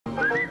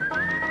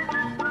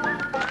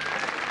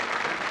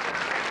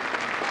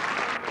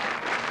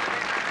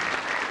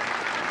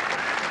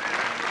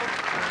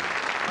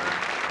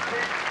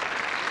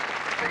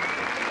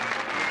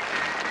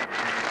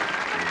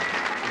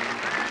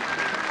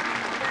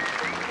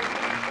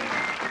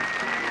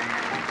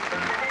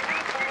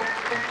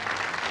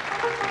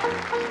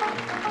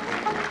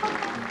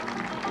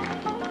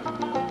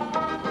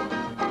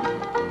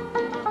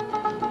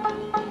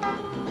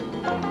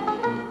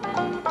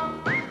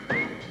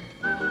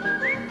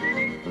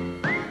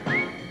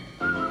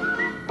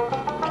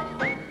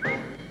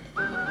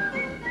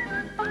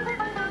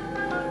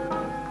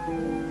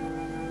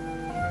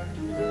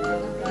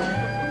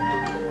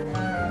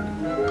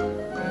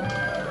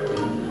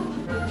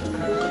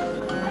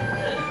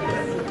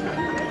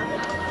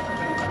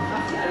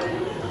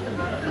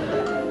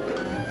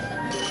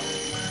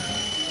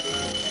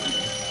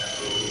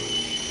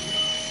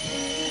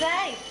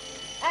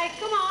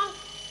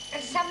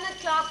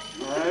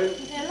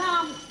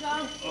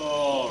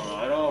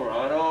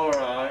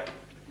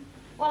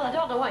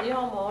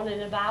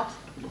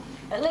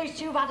At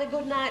least you've had a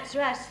good night's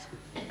rest.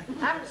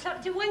 I haven't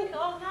slept a wink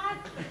all night.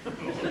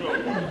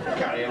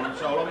 Carry on,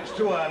 so long. It's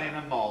too early in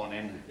the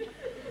morning.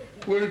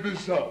 Where's my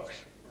socks?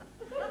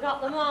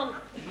 Got them on.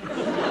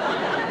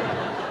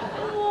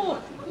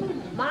 Oh,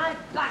 my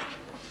back.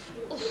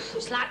 Oof,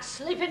 it's like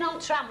sleeping on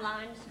tram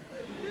lines.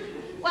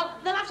 Well,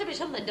 there'll have to be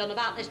something done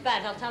about this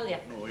bed, I'll tell you.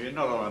 Oh, you're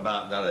not on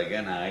about that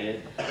again, are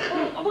you?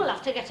 Well, we'll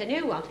have to get a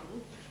new one.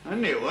 A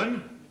new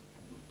one?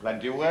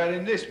 Plenty of wear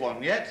in this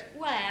one yet.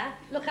 Where?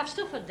 Look, I've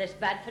suffered this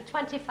bed for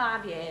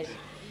 25 years.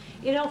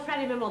 You know,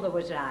 Freddie, my mother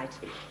was right.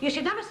 You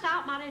should never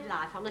start married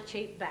life on a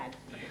cheap bed.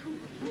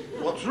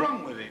 What's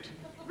wrong with it?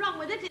 Wrong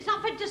with it? It's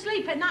not fit to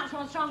sleep in, that's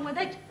what's wrong with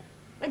it.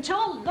 It's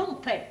all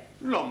lumpy.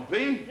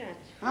 Lumpy? Yes.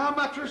 Our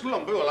mattress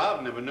lumpy? Well,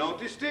 I've never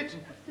noticed it.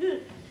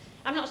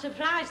 I'm not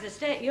surprised the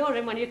state you're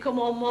in when you come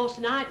home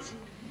most nights.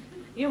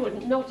 You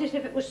wouldn't notice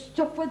if it was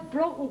stuffed with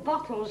broken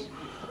bottles.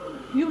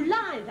 You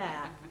lie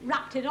there,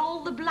 wrapped in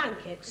all the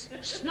blankets,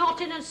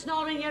 snorting and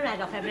snoring your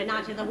head off every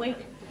night of the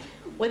week,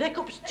 with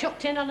hiccups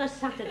chucked in on a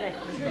Saturday.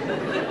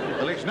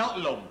 Well, it's not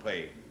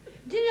lumpy.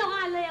 Do you know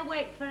I lay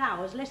awake for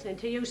hours listening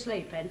to you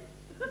sleeping?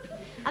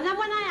 And then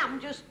when I am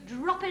just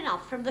dropping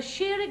off from the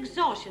sheer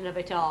exhaustion of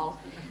it all,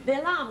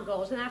 the alarm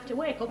goes and I have to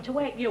wake up to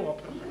wake you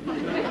up.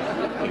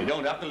 Well, you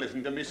don't have to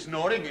listen to me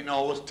snoring. It can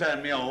always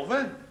turn me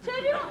over.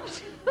 Turn you up?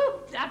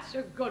 That's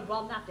a good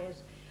one, that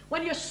is.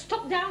 When you're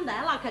stuck down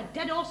there like a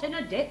dead horse in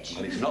a ditch.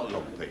 Well, it's not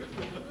lumpy.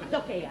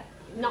 Look here,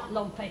 not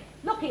lumpy.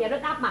 Look here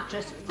at that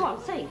mattress. Go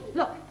on, see.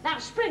 Look,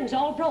 that spring's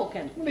all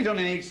broken. Well, it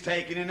only needs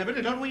taking in a bit.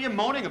 I don't know what you're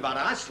moaning about.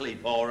 I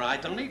sleep all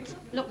right on it.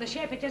 Look, the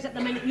shape it is at the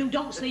minute, you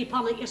don't sleep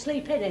on it, you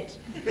sleep in it.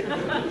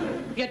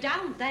 You're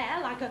down there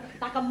like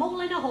a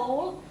mole in a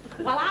hole,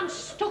 while I'm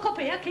stuck up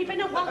here keeping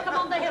it welcome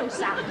on the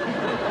hillside.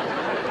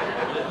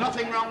 There's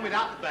nothing wrong with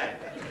that bed.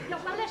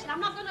 Look, well, listen, I'm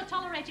not going to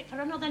tolerate it for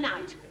another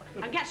night.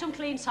 And get some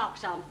clean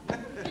socks on.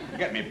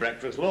 Get me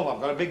breakfast, love.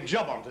 I've got a big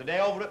job on today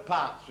over at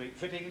Park Street,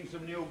 fitting in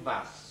some new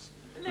baths.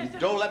 Listen,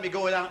 don't let me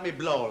go without me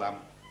blow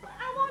lamp.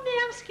 I'm only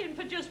asking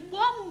for just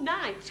one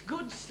night's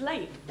good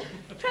sleep.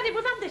 Freddie,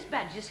 we've had this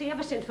bed, you see,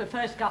 ever since we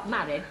first got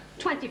married.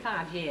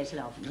 25 years,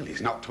 love. Well,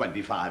 it's not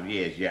 25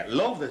 years yet,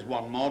 love. There's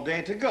one more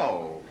day to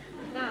go.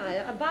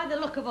 Aye, by the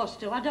look of us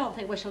two, I don't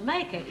think we shall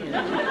make it.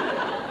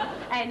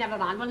 Hey, never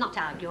mind, we'll not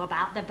argue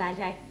about the bed,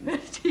 eh?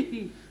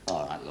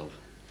 All right, love.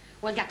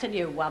 We'll get a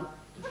new one.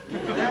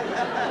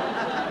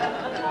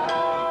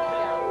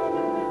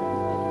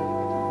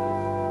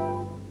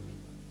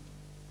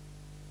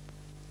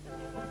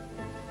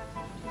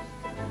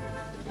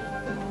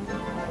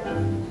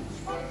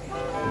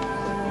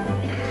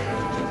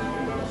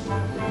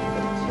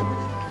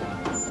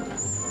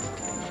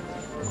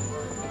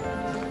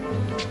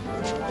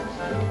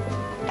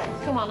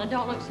 Come on, and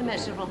don't look so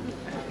miserable.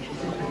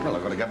 Well,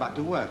 I've got to get back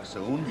to work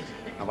soon.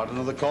 I've had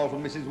another call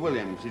from Mrs.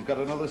 Williams. She's got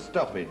another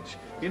stoppage.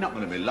 You're not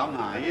going to be long,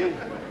 are you?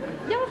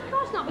 No, of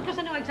course not, because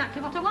I know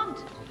exactly what I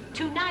want.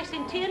 2 nice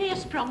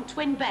interior-sprung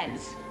twin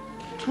beds.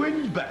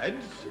 Twin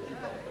beds?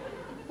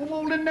 What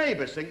will the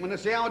neighbours think when they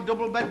see our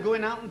double bed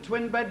going out and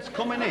twin beds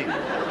coming in?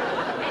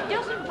 It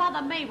doesn't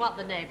bother me what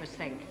the neighbours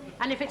think.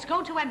 And if it's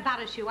going to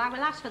embarrass you, I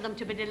will ask for them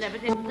to be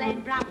delivered in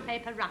plain brown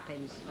paper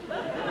wrappings.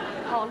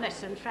 Oh,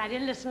 listen, Freddie,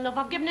 listen, love,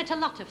 I've given it a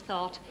lot of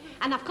thought,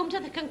 and I've come to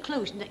the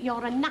conclusion that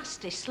you're a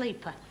nasty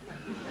sleeper.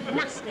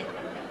 Nasty.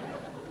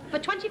 For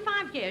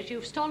 25 years,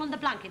 you've stolen the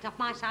blanket off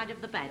my side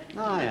of the bed.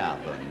 I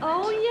haven't.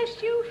 Oh,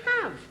 yes, you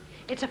have.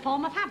 It's a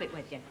form of habit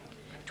with you.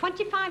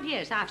 25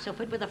 years I've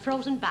suffered with a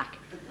frozen back.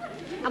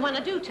 And when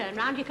I do turn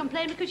round, you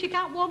complain because you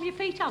can't warm your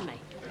feet on me.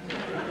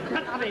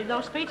 I mean,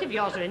 those feet of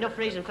yours are enough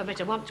reason for me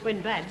to want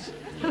twin beds.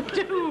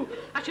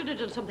 I should have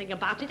done something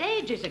about it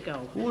ages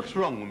ago. What's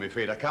wrong with me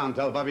feet? I can't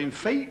help having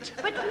feet.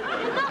 But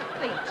not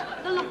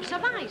feet, the lumps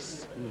of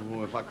ice.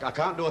 Oh, if I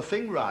can't do a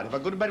thing right. If I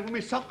go to bed with my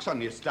socks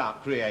on, you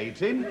start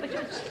creating. But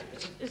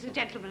there's a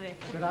gentleman here.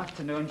 Good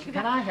afternoon.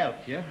 Can I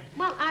help you?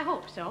 Well, I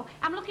hope so.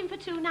 I'm looking for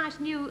 2 nice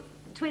new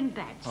twin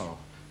beds.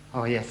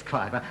 Oh, yes,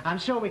 quite. But I'm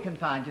sure we can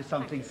find you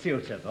something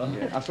suitable.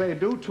 Yeah. I say,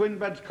 do twin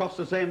beds cost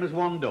the same as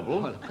one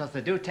double? Well, of course, they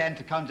do tend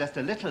to come just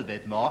a little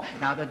bit more.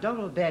 Now, the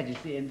double bed, you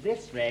see, in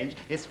this range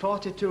is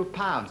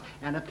 £42,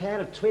 and a pair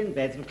of twin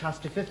beds will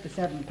cost you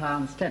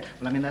 £57.10. Well,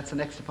 I mean, that's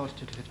an extra £42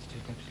 to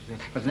 £52,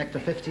 but an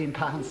extra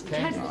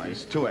 £15.10. No,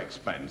 it's too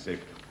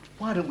expensive.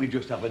 Why don't we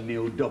just have a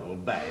new double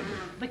bed?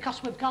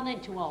 Because we've gone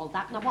into all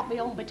that, and I want my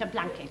own bit of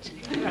blanket.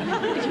 Do you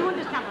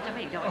understand what I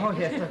mean, don't you? Oh,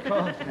 yes, of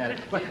course, Mary.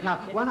 Well, now,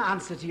 one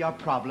answer to your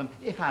problem,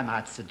 if I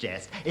might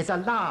suggest, is a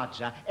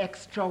larger,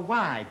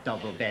 extra-wide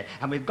double bed.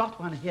 And we've got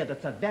one here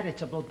that's a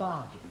veritable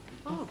bargain.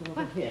 Oh,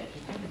 over here.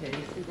 You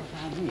see what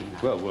I mean?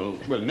 Well,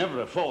 we'll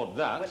never afford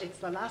that. Well, it's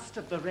the last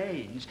of the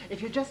range.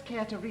 If you just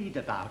care to read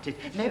about it,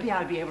 maybe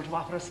I'll be able to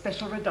offer a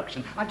special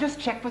reduction. I'll just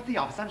check with the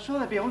office. I'm sure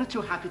they'll be only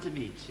too happy to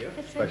meet you.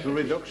 Special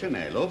reduction,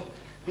 eh, love?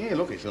 Here,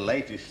 look, it's the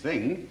latest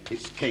thing.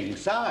 It's king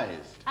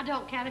size. I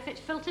don't care if it's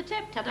filter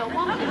tipped. I don't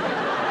want it.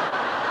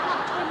 I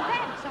want twin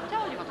beds. I've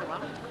told you what I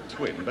want.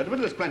 Twin bed, but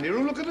there's plenty of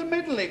room. Look at the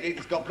middle.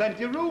 It's got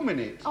plenty of room in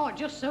it. Oh,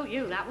 just suit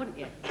you, that, wouldn't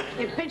you?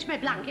 You'd pinch my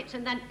blankets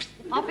and then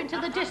off into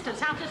the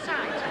distance, out of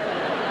sight.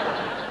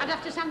 I'd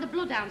have to send the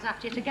bloodhounds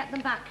after you to get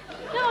them back.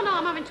 No,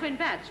 I'm having twin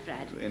beds,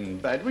 Fred. Twin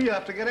bed? Well, you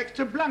have to get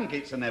extra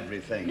blankets and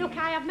everything. Look,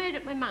 I have made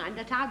up my mind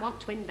that I want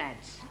twin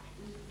beds.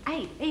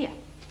 Hey, here.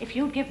 If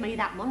you'd give me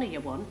that money you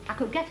won, I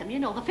could get them, you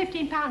know, the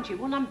 £15 you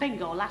won on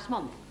bingo last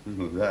month.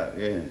 Oh, that,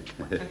 yeah.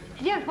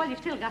 Yeah, well, you've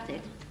still got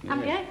it,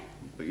 haven't you?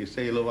 But you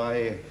see, love,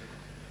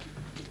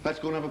 let's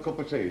go and have a cup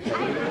of tea, shall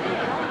we?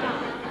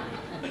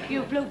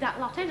 You blew that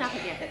lot in,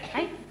 haven't you?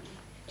 Hey?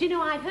 Do you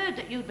know, I'd heard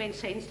that you'd been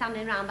seen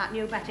standing round that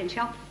new betting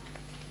shop.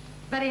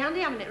 Very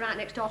handy having it right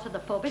next door to the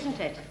pub, isn't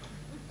it?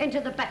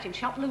 Into the betting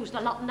shop, lose the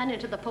lot, and then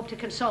into the pub to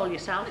console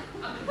yourself.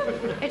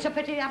 It's a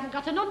pity you haven't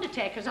got an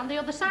undertaker's on the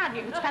other side.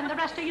 You could spend the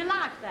rest of your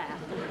life there.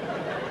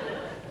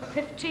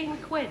 15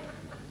 quid.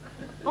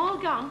 All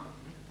gone.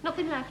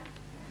 Nothing left.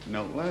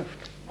 No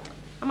left.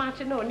 I might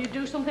have known you'd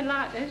do something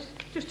like this,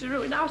 just to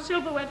ruin our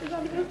silver wedding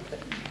on you.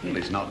 Well,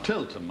 it's not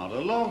till tomorrow,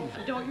 love.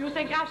 Don't you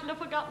think I should have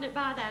forgotten it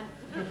by then?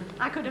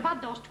 I could have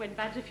had those twin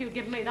beds if you'd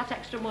given me that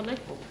extra money.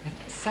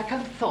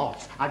 Second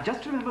thoughts. I've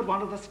just remembered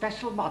one of the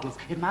special models.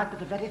 It might be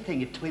the very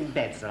thing if twin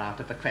beds are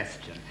out of the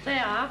question. They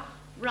are.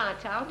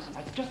 Right out.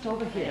 It's just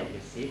over here,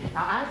 you see.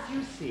 Now, as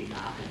you see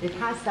now, it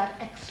has that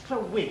extra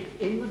width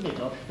in the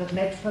middle that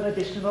makes for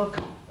additional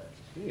comfort.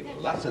 Yeah,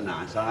 well, that's a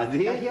nice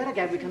idea. Now, here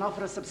again, we can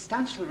offer a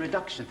substantial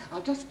reduction.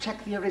 I'll just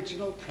check the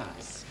original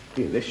price.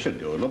 Yeah, this should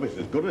do, love. It's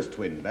as good as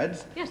twin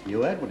beds. Yes.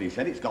 You heard what he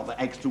said. It's got the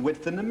extra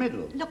width in the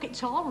middle. Look,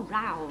 it's all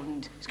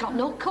round. It's got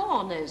no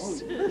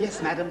corners.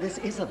 Yes, madam, this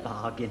is a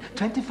bargain.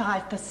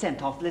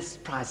 25% off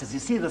list prices. You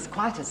see, there's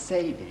quite a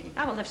saving.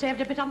 Oh, well, they've saved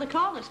a bit on the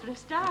corners for a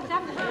start,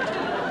 haven't they?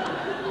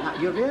 Now,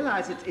 you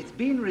realise it's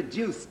been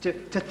reduced to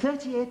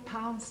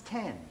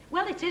 £38.10.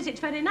 Well, it is. It's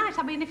very nice.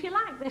 I mean, if you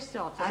like this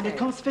sort of And thing. it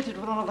comes fitted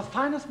with one of the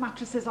finest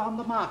mattresses on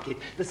the market,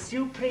 the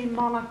Supreme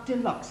Monarch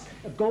Deluxe,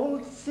 a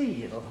gold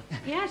seal.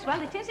 Yes,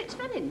 well, it is. It's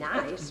very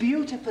nice.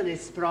 Beautifully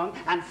sprung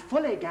and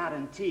fully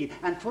guaranteed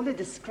and fully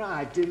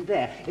described in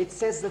there. It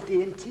says that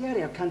the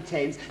interior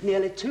contains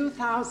nearly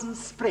 2,000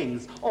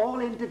 springs, all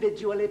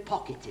individually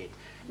pocketed.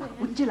 Now,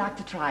 wouldn't you like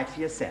to try it for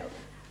yourself?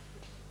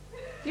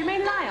 You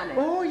mean lie on it?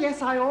 Oh,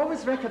 yes, I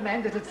always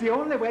recommend it. It's the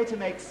only way to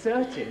make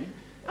certain.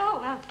 Oh,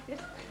 well, yes,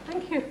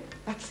 thank you.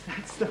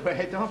 That's the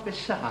way. Don't be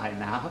shy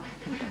now.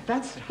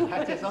 That's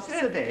right. It's up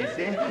to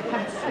Daisy.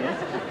 That's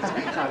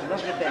it. Now,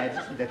 lovely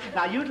bed, isn't it?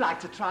 Now, you'd like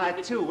to try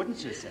it too,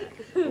 wouldn't you, sir?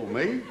 Oh,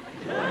 me?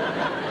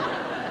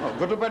 Oh,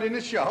 go to bed in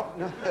the shop?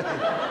 No.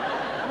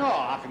 No,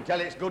 I can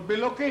tell it's good be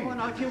looking. Oh,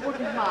 no, if you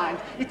wouldn't mind.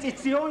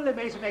 It's the only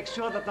way to make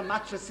sure that the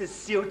mattress is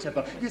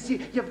suitable. You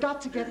see, you've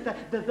got to get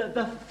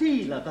the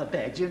feel of the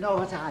bed. You know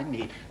what I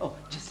mean? Oh,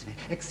 just a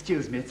minute.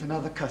 Excuse me, it's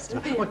another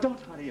customer. Oh, don't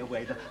hurry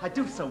away, though. I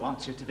do so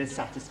want you to be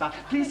satisfied.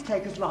 Please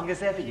take as long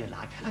as ever you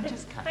like. I'm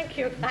just coming. Thank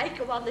you. Hey,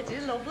 come on, this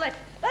is lovely.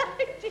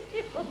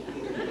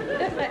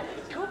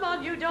 Come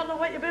on, you don't know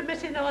what you've been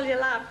missing all your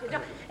life. You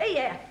don't... Hey,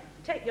 yeah.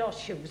 Take your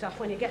shoes off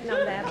when you're getting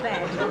on their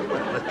bed.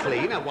 They're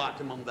clean. I wiped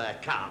them on their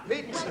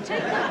carpet. Take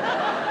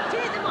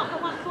them off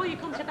and before you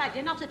come to bed.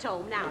 You're not at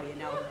home now, you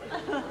know.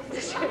 Ooh.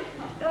 That's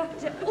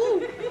it.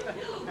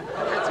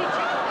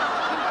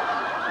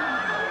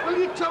 Well,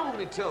 you told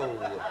me to.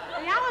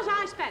 The hours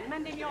I spent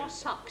mending your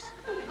socks.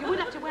 You would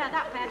have to wear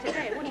that pair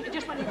today, wouldn't you?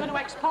 Just when you're going to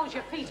expose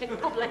your feet in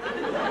public.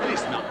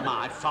 It's not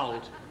my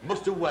fault.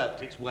 Must have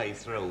worked its way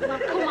through. Well,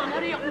 come on,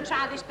 hurry up and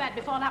try this bed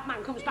before that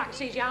man comes back and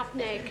sees you half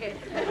naked.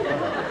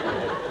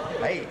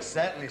 Hey, it's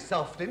certainly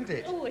soft, isn't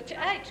it? Oh,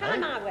 hey, try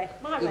my way.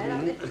 My way.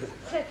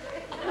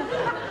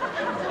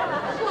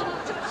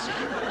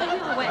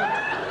 Your way.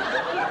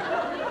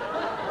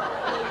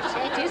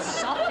 It is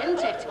soft,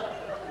 isn't it?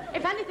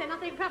 If anything, I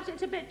think perhaps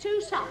it's a bit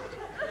too soft.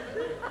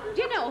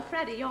 Do you know,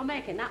 Freddie, you're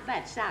making that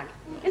bed sag.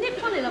 Isn't it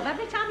funny, love?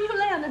 Every time you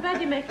lay on the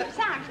bed, you make it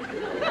sag.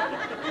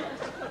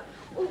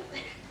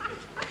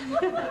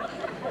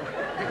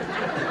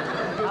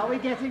 How are we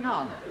getting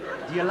on?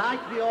 Do you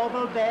like the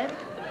oval bed?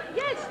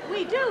 Yes,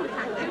 we do,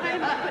 thank you very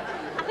much.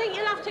 But I think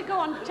you'll have to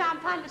go and try and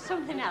find us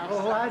something else.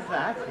 Oh, why's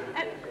that?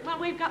 Well,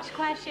 we've got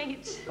square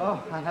sheets.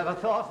 Oh, I never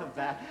thought of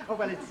that. Oh,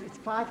 well, it's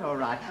quite all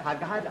right.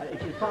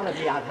 If you follow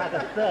me, I've had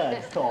a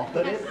third thought.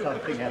 There is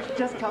something else.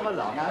 Just come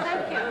along.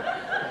 Thank you.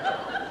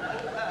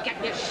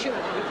 Get your shoe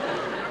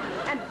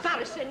on.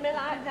 Embarrassing me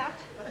like that.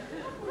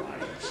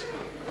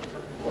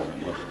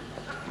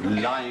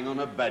 Lying on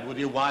a bed with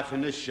your wife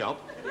in the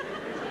shop?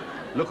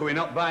 Look, we're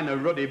not buying a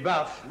ruddy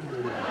bath.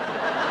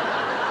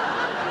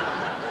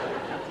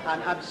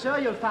 I'm sure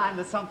you'll find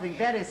there's something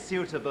very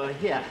suitable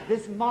here.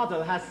 This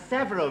model has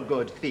several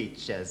good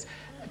features.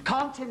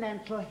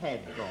 Continental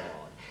headboard.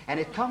 And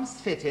it comes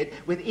fitted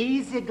with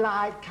easy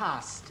glide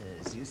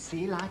casters, you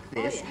see, like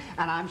this. Oh, yeah.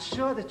 And I'm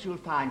sure that you'll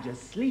find your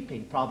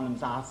sleeping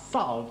problems are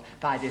solved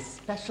by this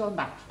special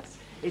mattress.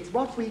 It's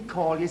what we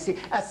call, you see,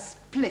 a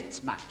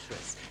split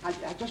mattress.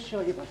 I'll just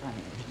show you what I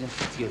mean.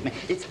 Just excuse me.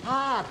 It's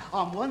hard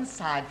on one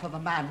side for the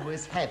man who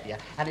is heavier,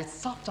 and it's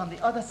soft on the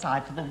other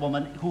side for the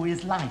woman who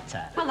is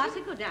lighter. Well, that's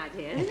a good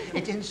idea, isn't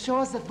it? It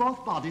ensures that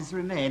both bodies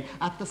remain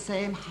at the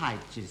same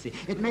height, you see.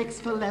 It makes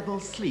for level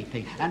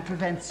sleeping and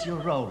prevents you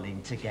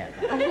rolling together.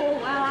 Oh,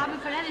 well, I'm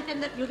for anything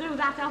that you do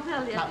that, I'll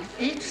tell you. Now,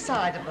 each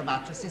side of the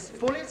mattress is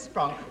fully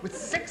sprung with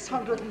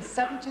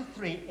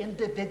 673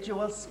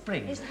 individual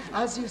springs.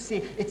 As you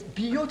see, it's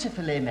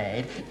beautifully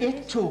made.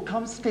 It, too,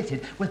 comes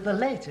fitted with the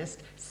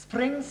latest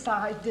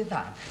spring-side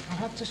divan. I'll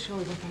have to show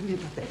you what I mean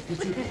by that. You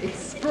see, it's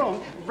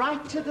sprung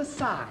right to the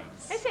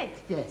sides. Is it?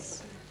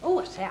 Yes. Oh,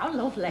 I say, how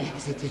lovely.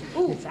 Yes, it is.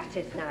 Oh, that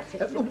is nice.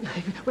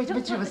 Wait a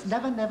minute, you must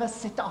never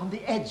sit on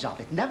the edge of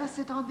it. Never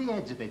sit on the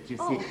edge of it, you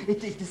see. It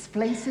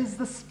displaces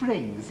the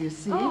springs, you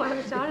see. Oh,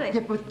 I'm sorry.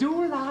 Yeah, but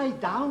do lie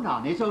down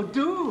on it, oh,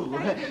 do.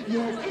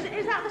 Yes.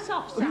 Is that the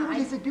soft Oh, side?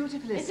 yes, it's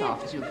beautifully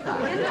soft, you'll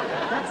find. Is it?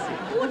 That's it.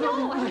 Oh,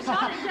 no, I'm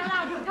sorry,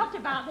 I forgot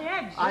about the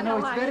edge. I know,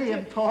 it's very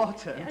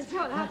important. Yes,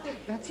 well,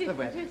 That's the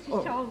way. She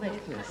told me.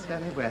 Yes,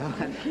 very well.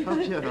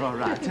 Hope you're all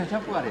right.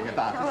 Don't worry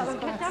about it. It's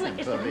quite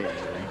simple, really.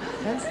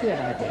 That's the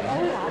idea.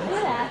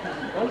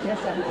 Oh, yes,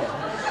 I will.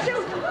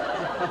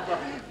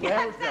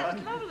 Yes, Well that's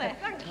done. lovely.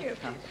 Thank you.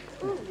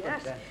 Oh,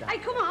 yes. Hey,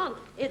 come on.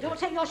 Here, don't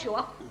take your shoe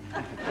off.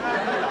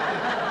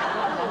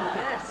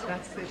 Yes.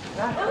 That's it.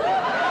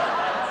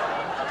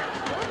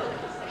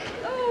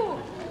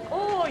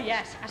 Oh,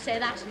 yes. I say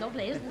that's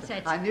lovely, isn't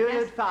it? I knew Yes.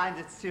 you'd find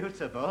it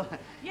suitable.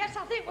 Yes,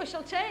 I think we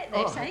shall take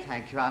Oh, this, eh?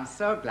 thank you. I'm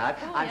so glad.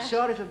 Oh, I'm yes.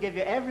 sure it'll give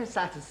you every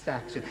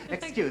satisfaction.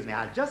 Excuse me,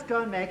 I'll just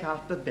go and make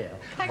out the bill.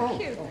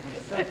 Thank you.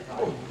 Very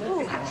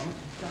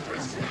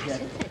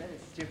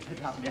stupid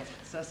of me.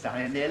 So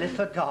sorry, I nearly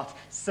forgot.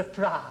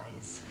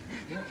 Surprise.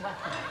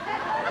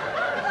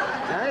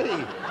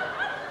 Hey,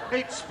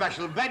 it's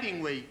special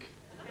bedding week.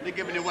 They're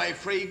giving away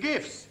free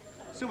gifts,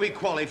 so we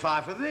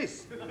qualify for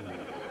this.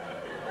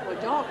 We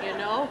don't, you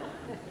know.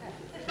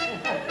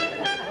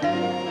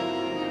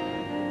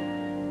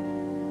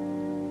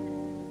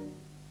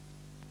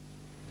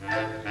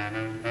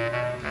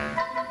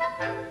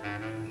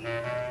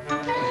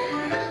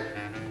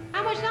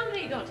 How much longer are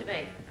you going to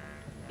be?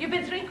 You've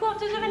been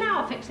 3/4 of an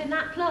hour fixing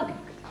that plug.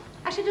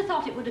 I should have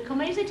thought it would have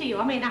come easy to you.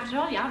 I mean, after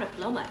all, you're a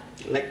plumber.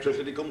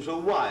 Electricity comes through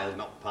wires,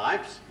 not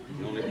pipes.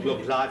 The only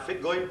plugs I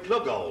fit go in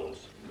plug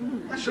holes.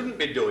 I shouldn't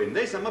be doing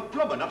this. I'm a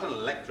plumber, not an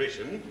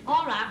electrician.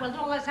 All right, well,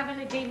 don't let's have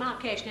any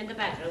demarcation in the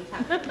bedroom.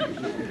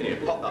 Here,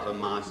 pop that on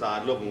my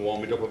side, love, and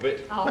warm it up a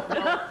bit. Oh,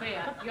 no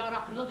fear. You're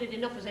not blooded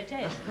enough as it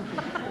is.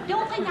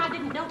 Don't think I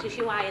didn't notice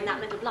you eyeing that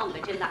little blonde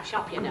bit in that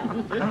shop, you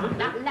know.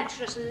 That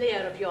lecherous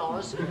leer of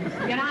yours.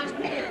 Your eyes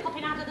were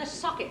popping out of the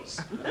sockets.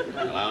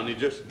 Well, I only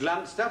just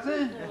glanced at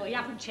her. Oh, you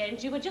haven't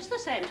changed. You were just the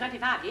same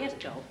 25 years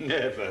ago.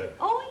 Never.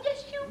 Oh,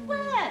 yes, you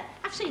were.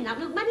 I've seen that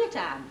look many a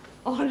time.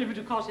 Oh, but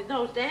of course, in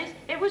those days,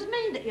 it was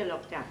me that you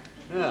looked at.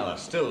 Well, I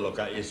still look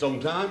at you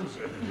sometimes.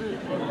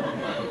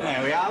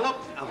 There we are, look.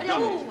 I've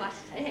done Oh, it. I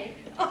say.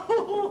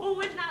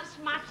 Oh, isn't that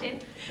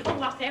smashing? Oh,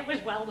 I say it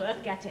was well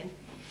worth getting.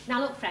 Now,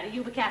 look, Freddie,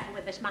 you be careful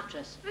with this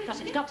mattress,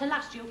 because it's got to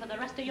last you for the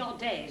rest of your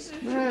days.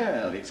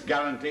 Well, it's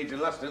guaranteed to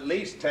last at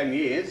least 10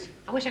 years.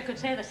 I wish I could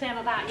say the same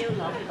about you,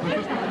 love.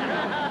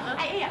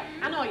 Hey, here,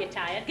 I know you're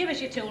tired. Give us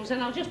your tools,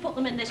 and I'll just put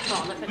them in this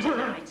corner for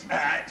tonight.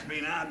 It's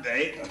been a hard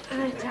day.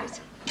 Right,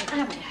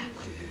 there we are.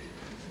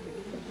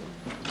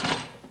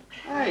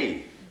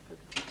 Hey,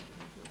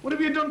 what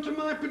have you done to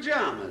my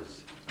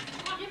pyjamas?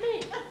 What do you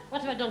mean?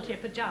 What have I done to your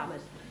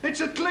pyjamas? It's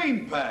a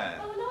clean pair.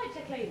 Oh, no, it's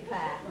a clean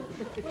pair.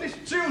 Well, it's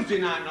Tuesday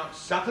night, not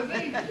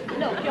Saturday.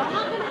 Look, you're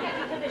not going to get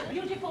into this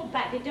beautiful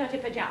bed in dirty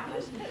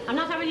pyjamas. I'm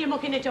not having you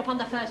mucking it up on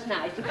the first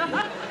night. Now,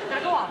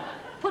 go on.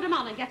 Put them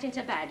on and get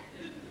into bed.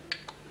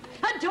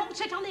 And don't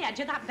sit on the edge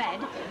of that bed.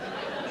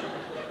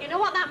 You know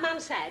what that man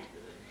said?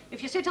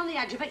 If you sit on the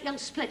edge of it, you'll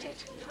split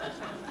it. I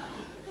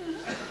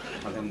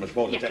think I'm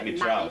supposed to take my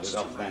trousers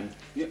off then.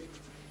 Yeah.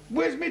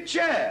 Where's my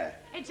chair?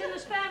 It's in the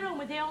spare room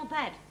with the old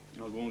bed.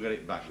 I'll go and get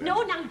it back then.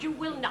 No, now you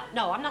will not.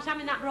 No, I'm not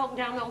having that broken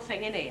down old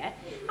thing in here.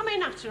 I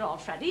mean, after all,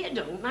 Freddie, it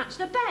don't match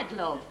the bed,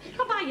 love.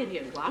 I'll buy you a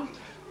new one.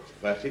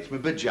 First it's my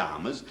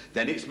pyjamas,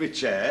 then it's my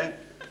chair.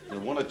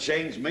 You'll want to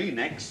change me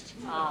next.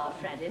 Oh,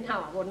 Freddie,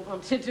 now I wouldn't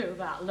want to do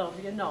that, love.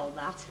 You know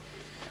that.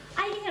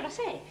 I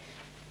say,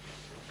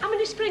 how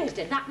many springs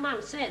did that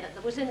man say that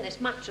there was in this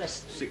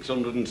mattress?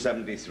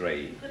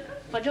 673.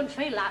 But it doesn't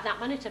feel like that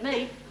many to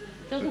me,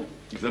 doesn't?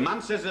 If the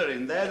man says they're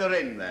in there, they're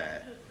in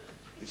there.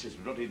 This is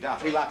bloody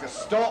daft. I feel like a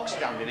stork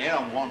standing here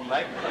on one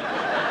leg.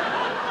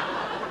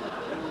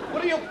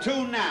 What are you up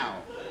to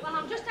now? Well,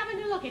 I'm just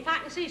having a look if I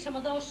can see some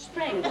of those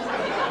springs.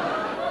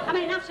 I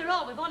mean, after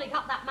all, we've only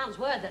got that man's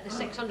word that there's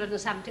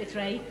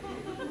 673.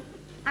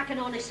 I can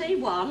only see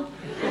one.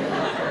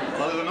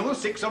 Well, there's another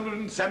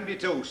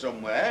 672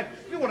 somewhere.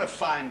 If you want to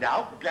find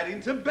out, get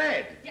into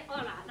bed. Yeah, all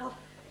right, love.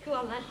 Go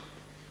on, then.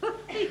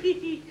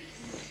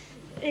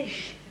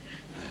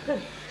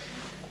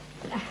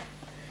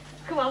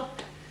 Come on.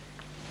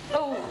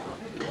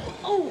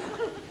 Oh,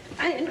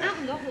 ain't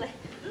that lovely?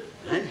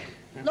 Eh?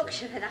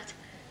 Luxury, that.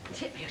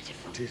 Isn't it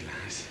beautiful? It is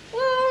nice.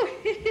 Oh,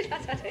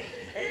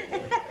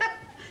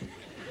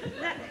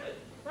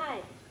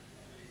 right.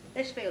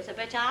 This feels a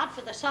bit hard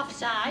for the soft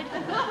side.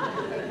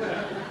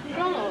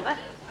 Roll over.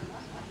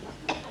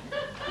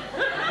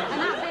 And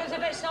that feels a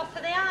bit soft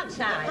for the hard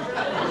side.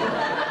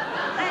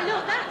 Hey,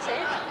 look, that's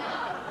it.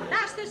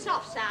 That's the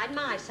soft side,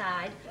 my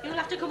side. You'll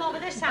have to come over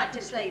this side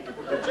to sleep.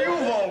 But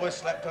you've always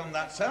slept on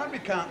that side. We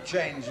can't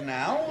change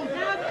now.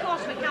 No, of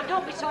course we can.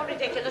 Don't be so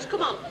ridiculous.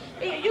 Come on.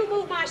 Here, you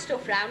move my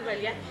stuff round, will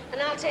you?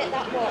 And I'll take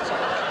that water bottle.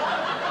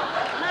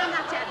 Mind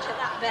that edge of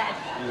that bed.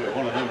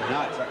 One of them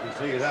nights, I can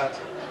see that.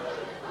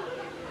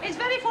 It's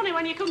very funny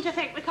when you come to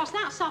think, because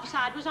that soft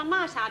side was on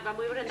my side when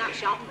we were in that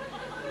shop.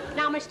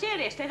 Now,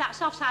 mysteriously, that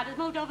soft side has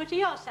moved over to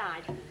your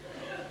side.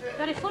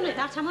 Very funny,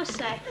 that, I must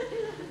say.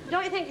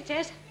 Don't you think it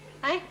is?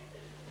 Eh?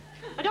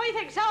 Or don't you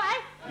think so,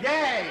 eh?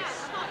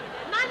 Yes!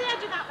 Mind the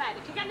edge of that bed.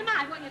 If you get in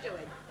mind what you're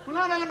doing. Well,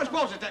 how the hell am I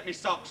supposed to take my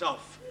socks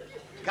off?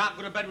 Can't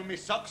go to bed with my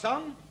socks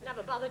on?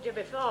 Never bothered you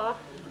before.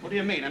 What do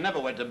you mean? I never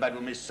went to bed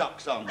with my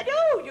socks on.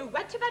 No, you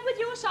went to bed with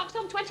your socks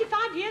on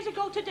 25 years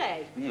ago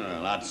today.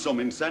 Well, I had some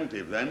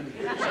incentive then.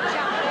 That's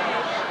exactly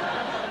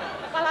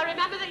it. Well, I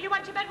remember that you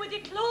went to bed with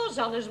your clothes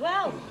on as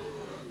well.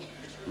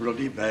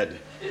 Ruddy bed.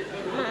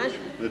 Right.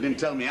 They didn't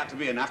tell me I had to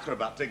be an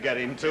acrobat to get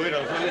into it.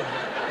 I was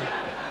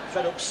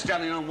fed up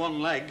standing on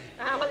one leg.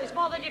 Ah, well, it's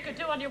more than you could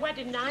do on your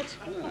wedding night.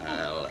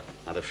 Well,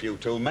 had a few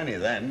too many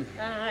then.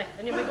 Aye,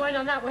 and you've been going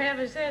on that way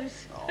ever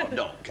since. Oh,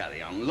 don't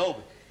carry on,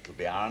 love. It'll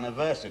be our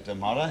anniversary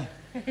tomorrow.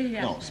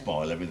 Yeah. Don't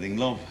spoil everything,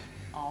 love.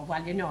 Oh,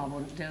 well, you know I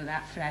wouldn't do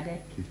that,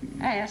 Freddie.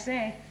 Hey, I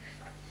say,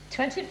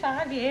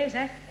 25 years,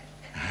 eh?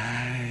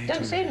 Aye,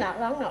 Don't seem that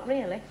long, not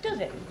really, does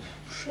it?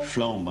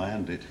 Flown by,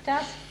 hasn't it?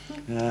 Does?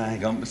 Aye,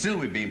 but still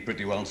we've been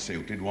pretty well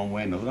suited one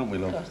way or another, haven't we,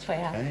 love? Of course we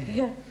have. Eh?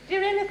 Yeah. Do you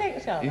really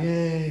think so?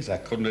 Yes, I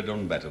couldn't have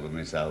done better with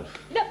myself.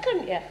 No,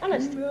 couldn't you?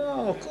 Honest?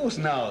 No, of course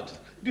not.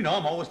 Do you know,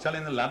 I'm always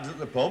telling the lads at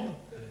the pub.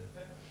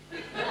 In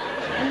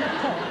the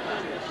pub?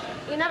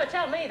 You never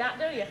tell me that,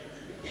 do you?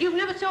 You've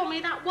never told me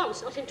that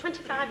once, not in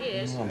 25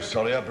 years. Oh, I'm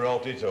sorry I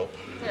brought it up.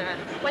 Yeah.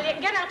 Well, you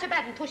can get out of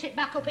bed and push it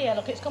back up here.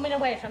 Look, it's coming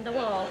away from the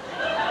wall.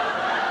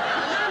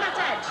 Mind that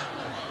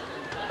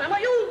edge. And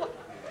what you...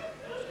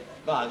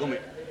 By gum,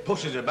 it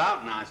pushes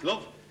about nice,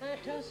 love.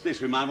 It does.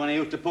 This reminds me when I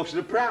used to push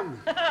the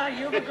pram.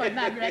 You've a good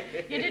memory.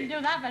 You didn't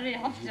do that very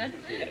often.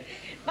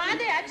 Mind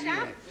the edge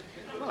now.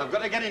 Well, I've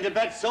got to get into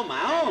bed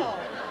somehow. Oh.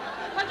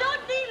 Well,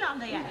 don't kneel on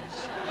the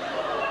edge.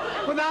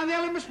 Well, how the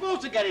hell am I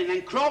supposed to get in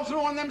then? Crawl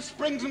through one of them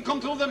springs and come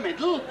through the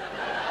middle?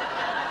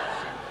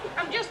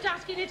 I'm just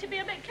asking you to be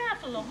a bit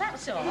careful, love,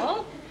 that's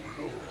all.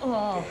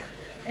 Oh,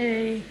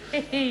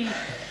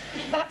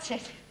 that's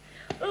it.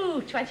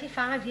 Ooh,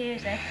 25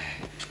 years, eh?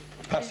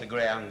 Pass the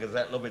greyhound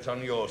gazette, love, it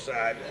on your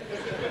side.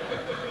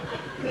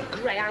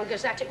 Greyhound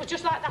gazette. It was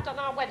just like that on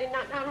our wedding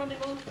night, our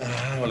honeymoon.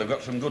 Well, I've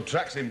got some good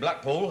tracks in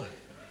Blackpool.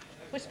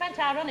 We spent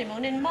our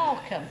honeymoon in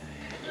Morecambe.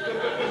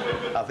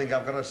 I think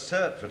I've got a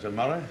cert for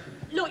tomorrow.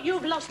 Look,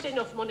 you've lost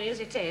enough money as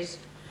it is.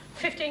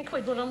 15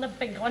 quid won on the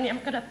bingo and you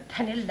haven't got a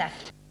penny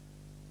left.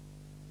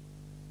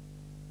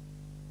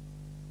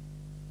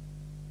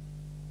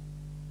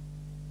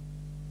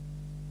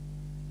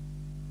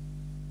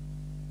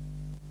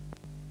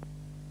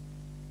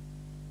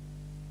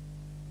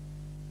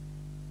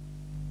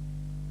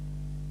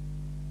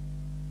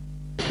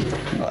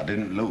 Well, I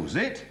didn't lose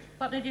it.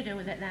 What did you do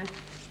with it then?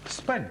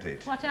 Spent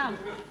it. What on?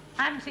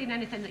 I haven't seen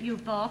anything that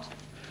you've bought.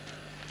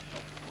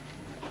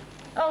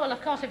 Oh, well,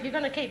 of course, if you're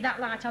going to keep that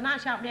light on, I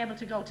shan't be able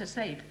to go to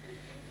sleep.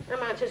 I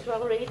might as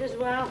well read as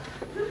well.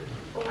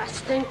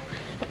 Resting.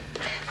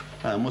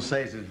 I must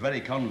say it's very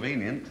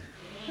convenient.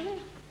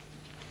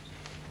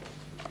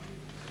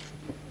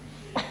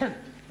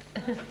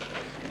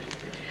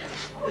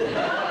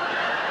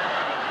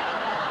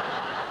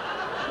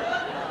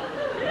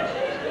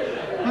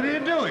 What are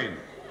you doing?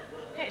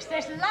 It's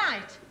this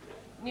light.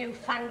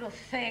 Newfangled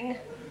thing.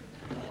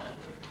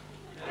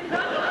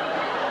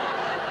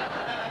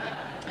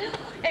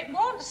 It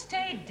won't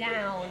stay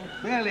down.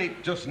 Well,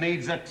 it just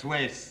needs a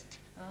twist.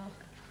 Oh,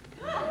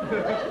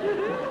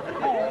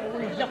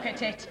 look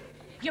at it.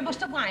 You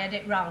must have wired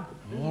it wrong.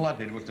 All I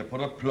did was to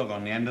put a plug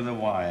on the end of the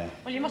wire.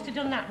 Well, you must have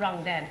done that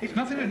wrong then. It's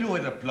nothing to do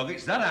with the plug,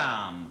 it's that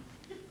arm.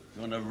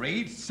 You want to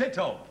read? Sit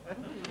up.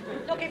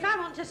 Look, if I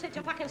want to sit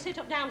up, I can sit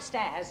up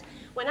downstairs.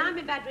 When I'm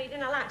in bed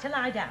reading, I like to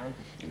lie down.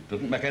 It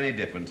doesn't make any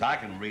difference. I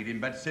can read in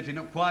bed sitting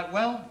up quite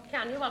well.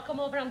 Can you? Well, come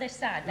over on this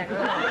side then. Come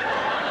on.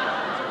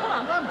 Come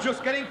on. I'm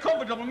just getting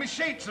comfortable. My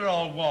sheets are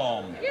all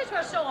warm. Yes,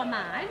 well, so am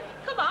I.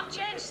 Come on,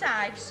 change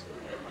sides.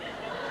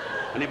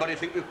 Anybody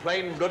think we're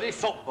playing bloody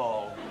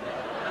football?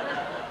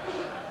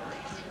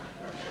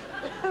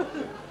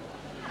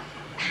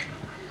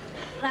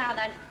 Now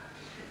then.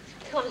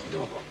 Come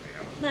on.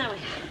 Now we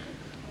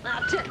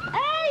are.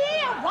 Hey,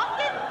 here, what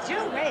you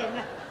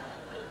doing?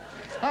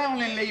 I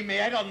only leave me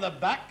head on the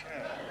back.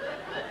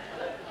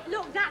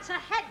 Look, that's a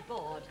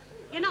headboard.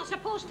 You're not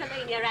supposed to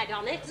lean your head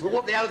on it. Well,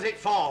 what the hell's it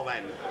for,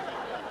 then?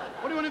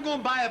 What do you want to go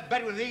and buy a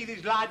bed with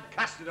these light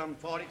casters on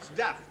for? It's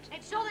daft.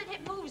 It's so that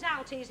it moves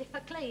out easy for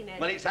cleaning.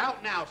 Well, it's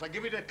out now, so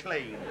give it a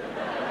clean.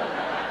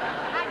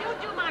 I don't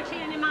do my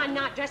cleaning in my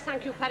nightdress,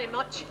 thank you very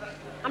much.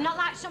 I'm not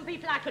like some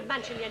people I could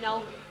mention, you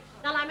know.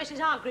 Not like Mrs.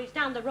 Hargreaves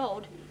down the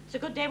road. It's a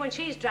good day when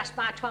she's dressed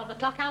by 12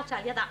 o'clock, I'll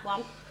tell you that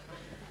one.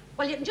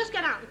 Well, you can just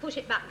get out and push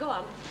it back. Go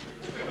on.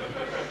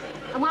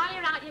 And while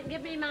you're out, you can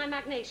give me my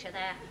magnesia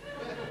there.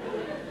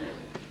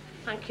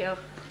 Thank you.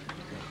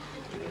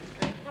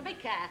 Now, be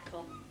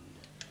careful.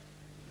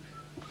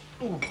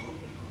 Ooh.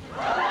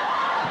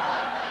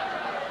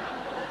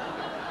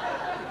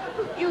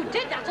 You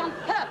did that on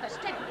purpose,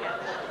 didn't you?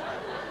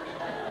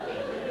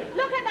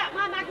 Look at that.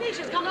 My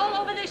magnesia's gone all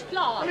over this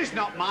floor. Well, it's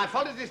not my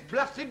fault. It's this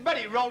blasted bed.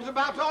 It rolls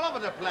about all over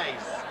the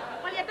place.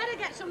 Well, you better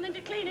get something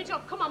to clean it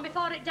up. Come on,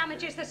 before it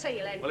damages the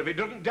ceiling. Well, if it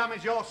doesn't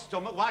damage your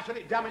stomach, why should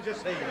it damage the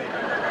ceiling?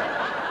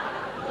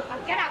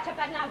 I'll get out of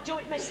bed and I'll do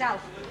it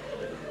myself.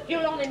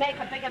 You'll only make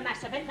a bigger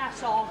mess of it,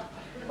 that's all.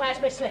 Where's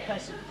my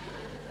slippers?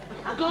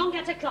 I'll go and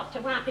get a cloth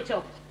to wipe it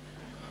up.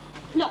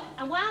 Look,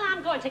 and while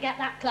I'm going to get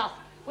that cloth,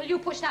 will you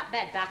push that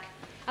bed back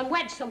and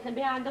wedge something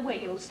behind the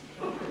wheels?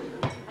 I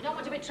don't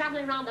want to be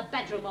travelling around the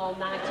bedroom all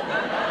night.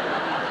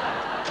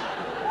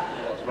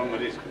 What's wrong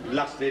with this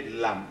blasted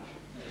lamp?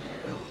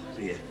 Oh,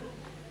 dear.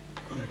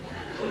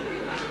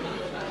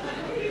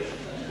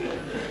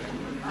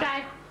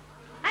 Fred?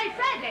 Hey,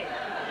 Freddie!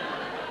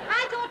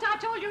 I thought I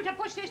told you to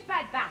push this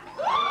bed back.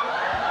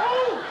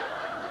 Oh!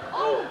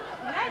 Oh,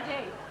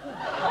 Freddie!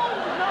 Oh,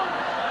 no!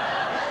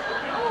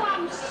 Oh,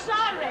 I'm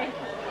sorry.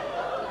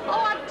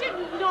 Oh, I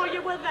didn't know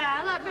you were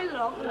there. Let me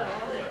look.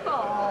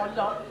 Oh,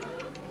 look.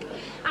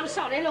 I'm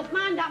sorry. Look,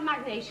 mind that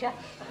magnesia.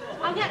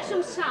 I'll get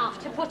some salve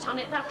to put on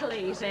it. That'll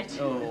ease it.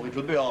 Oh,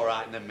 it'll be all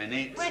right in a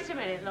minute. Wait a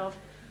minute, love.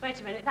 Wait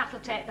a minute.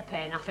 That'll take the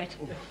pain off it.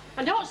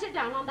 And don't sit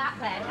down on that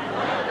bed.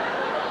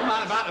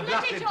 Mind about the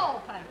blasted... Let it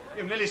open.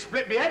 You've nearly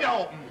split my head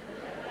open.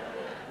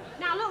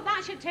 Now, look,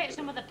 that should take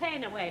some of the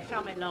pain away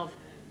from it, love.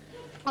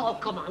 Oh,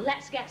 come on,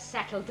 let's get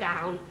settled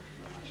down.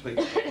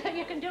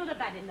 You can do the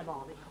bed in the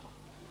morning.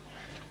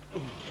 Come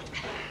on.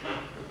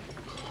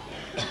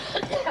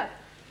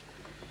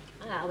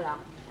 There we are.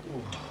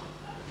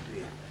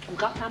 I've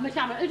got time to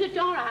time. Is it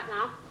all right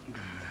now?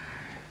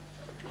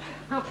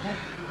 Okay.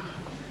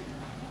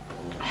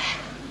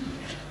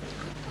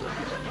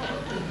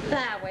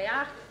 There we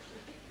are.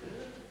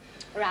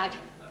 Right.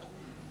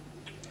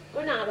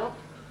 Good night, love.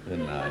 Good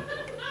night.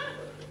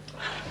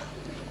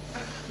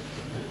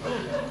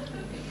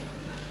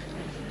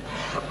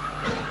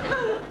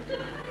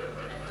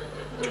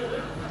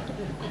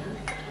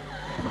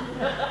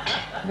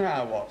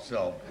 Now what's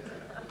up?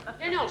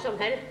 You know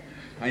something?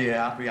 Oh,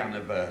 yeah, happy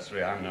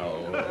anniversary, I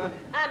know.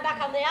 I'm back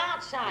on the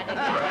art side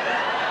again.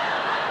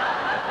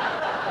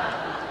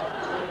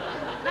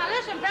 Now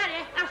listen,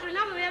 Freddie, I shall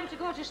never be able to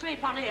go to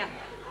sleep on here.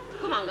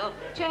 Come on, love,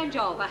 change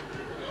over.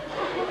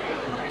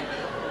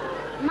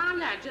 My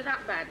legs are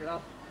that bed,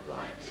 love.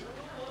 Right.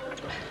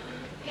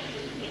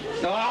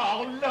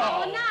 Oh, no!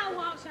 Oh, now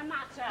what's the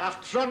matter? I've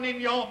trodden in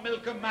your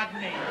milk and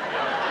magnesia.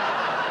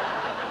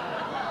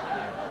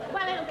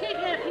 Well, it'll keep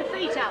your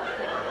feet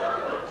healthy.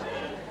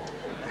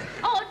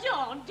 Oh,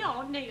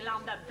 don't kneel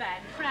on the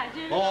bed,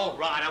 Freddie. All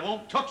right, I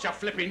won't touch your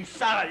flipping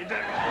side.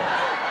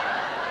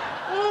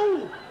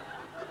 Ooh!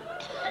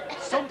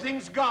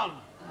 Something's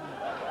gone.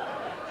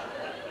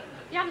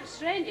 You haven't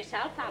strained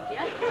yourself, have you?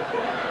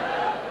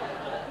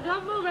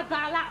 Don't move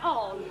about like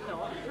all,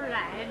 no,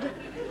 Fred.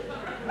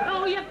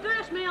 Oh, you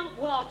burst me out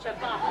water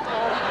bottle.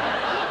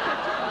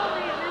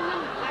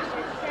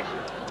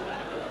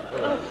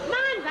 Oh,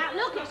 mind that,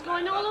 look, it's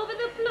going all over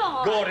the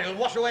floor. Good, it'll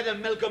wash away the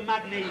milk and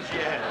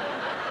magnesia.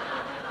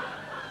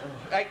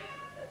 Hey,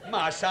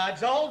 my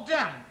side's all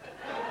damp.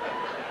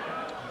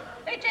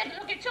 It is,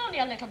 look, it's only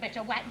a little bit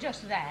of wet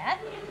just there.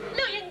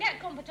 Look, you can get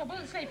comfortable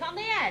and sleep on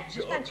the edge,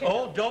 can't you?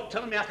 Oh, don't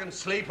tell me I can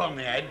sleep on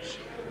the edge.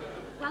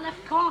 Well, of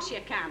course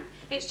you can.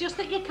 It's just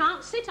that you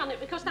can't sit on it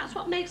because that's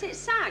what makes it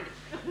sag.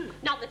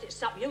 Not that it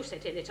stopped you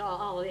sitting it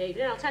all the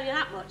evening, I'll tell you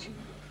that much.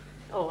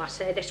 Oh, I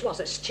say, this was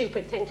a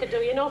stupid thing to do,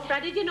 you know,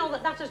 Freddie. Did you know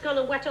that has gone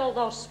and wet all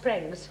those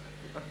springs?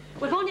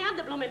 We've only had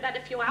the blooming bed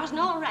a few hours, and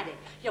already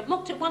you've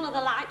mucked at one of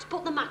the lights,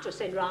 put the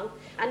mattress in wrong,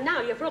 and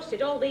now you've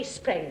rusted all these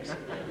springs.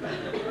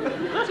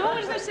 It's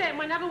always the same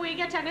whenever we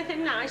get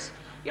anything nice.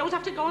 You always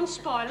have to go and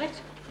spoil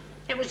it.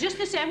 It was just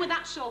the same with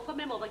that sofa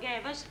my mother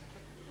gave us.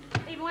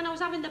 Even when I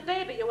was having the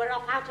baby, you were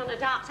off out on a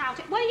dark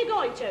outing. Where are you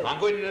going to? I'm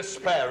going in a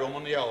spare room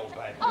on the old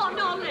bed. Oh,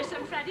 no,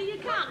 listen, Freddie, you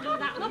can't do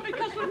that, love,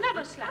 because we've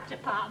never slept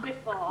apart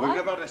before. We've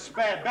never had a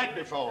spare bed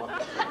before.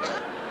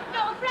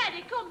 No,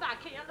 Freddie, come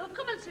back here, love.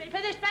 Come and sleep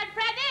in this bed,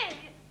 Freddie!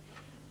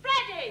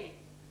 Freddie!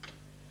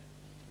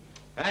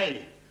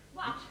 Hey!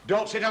 What?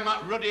 Don't sit on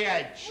that ruddy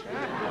edge.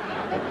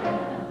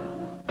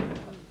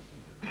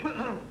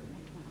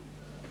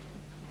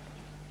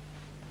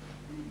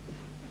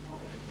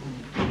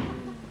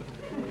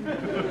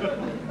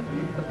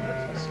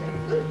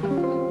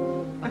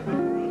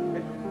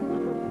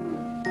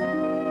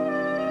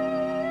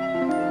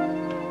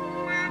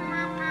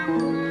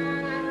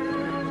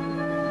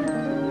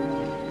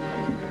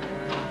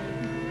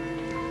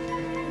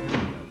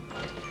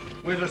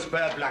 Where's the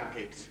spare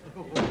blankets?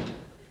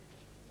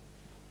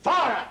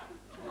 Thora!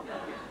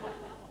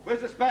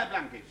 Where's the spare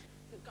blankets?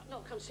 You've got no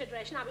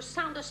consideration. I was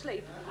sound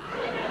asleep.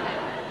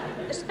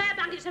 The spare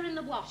blankets are in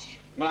the wash.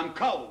 Well, I'm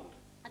cold.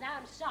 And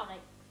I'm sorry.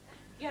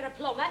 You're a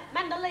plumber.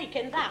 Mend the leak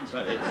in that.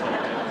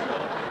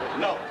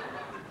 Look,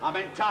 I'm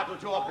entitled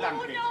to a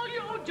blanket. Oh, no,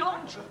 you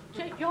don't.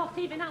 Take your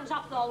thieving hands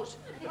off those.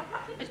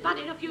 It's bad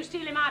enough you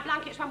stealing my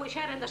blankets when we're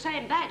sharing the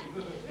same bed.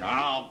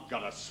 I've got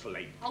to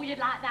sleep. Oh, you'd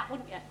like that,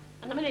 wouldn't you?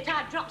 And the minute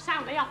I drop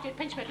soundly off, you'd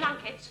pinch my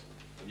blankets.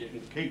 You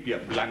can keep your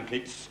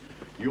blankets.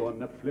 You're on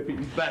the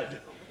flipping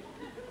bed.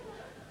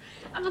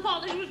 And I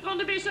thought this was going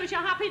to be such a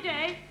happy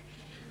day.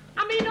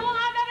 I mean, all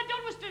I've ever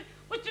done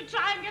was to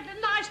try and get a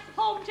nice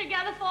home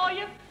together for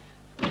you.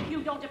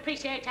 You don't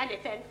appreciate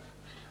anything.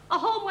 A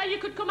home where you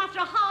could come after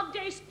a hard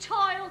day's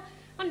toil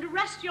and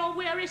rest your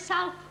weary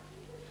self.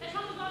 It's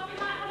almost going to be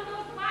like one of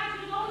those wives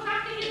who's always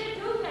asking you to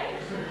do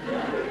things.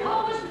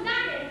 Always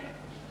nagging.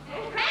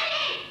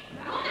 Freddie!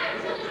 Come now,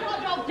 shut this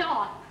wardrobe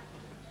door.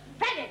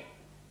 Freddie,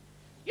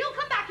 you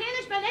come back here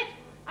this minute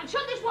and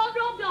shut this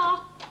wardrobe door.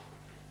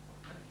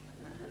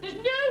 There's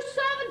no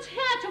servants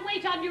here to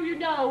wait on you, you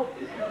know.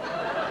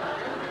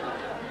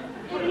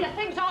 Your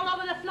things all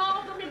over the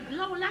floor, blooming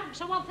blow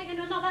lamps and one thing and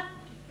another.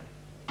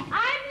 I'm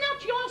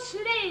not your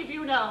slave,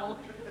 you know.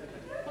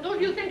 And don't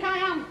you think I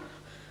am?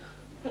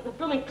 Get the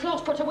blooming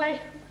clothes put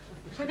away.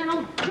 It's like an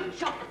old junk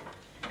shop.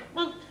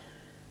 Well,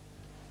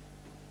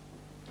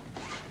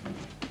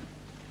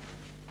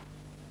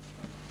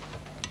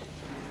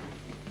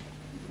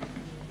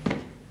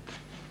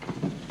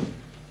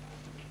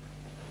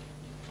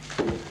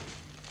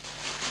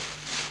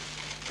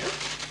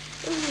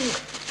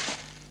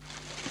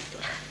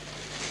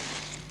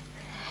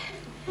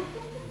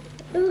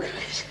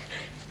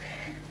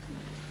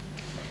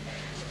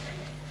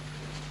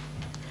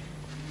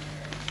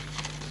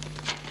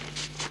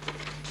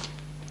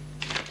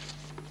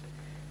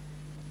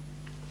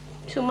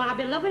 to my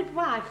beloved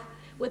wife,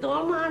 with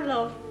all my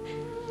love,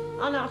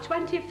 on our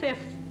 25th,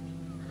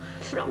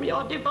 from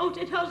your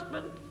devoted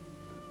husband,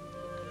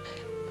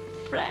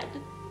 Fred.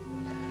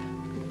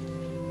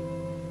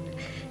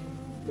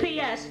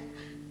 P.S.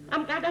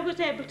 I'm glad I was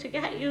able to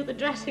get you the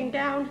dressing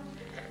gown.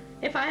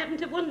 If I hadn't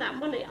have won that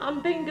money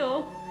on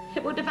bingo,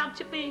 it would have had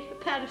to be a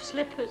pair of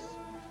slippers.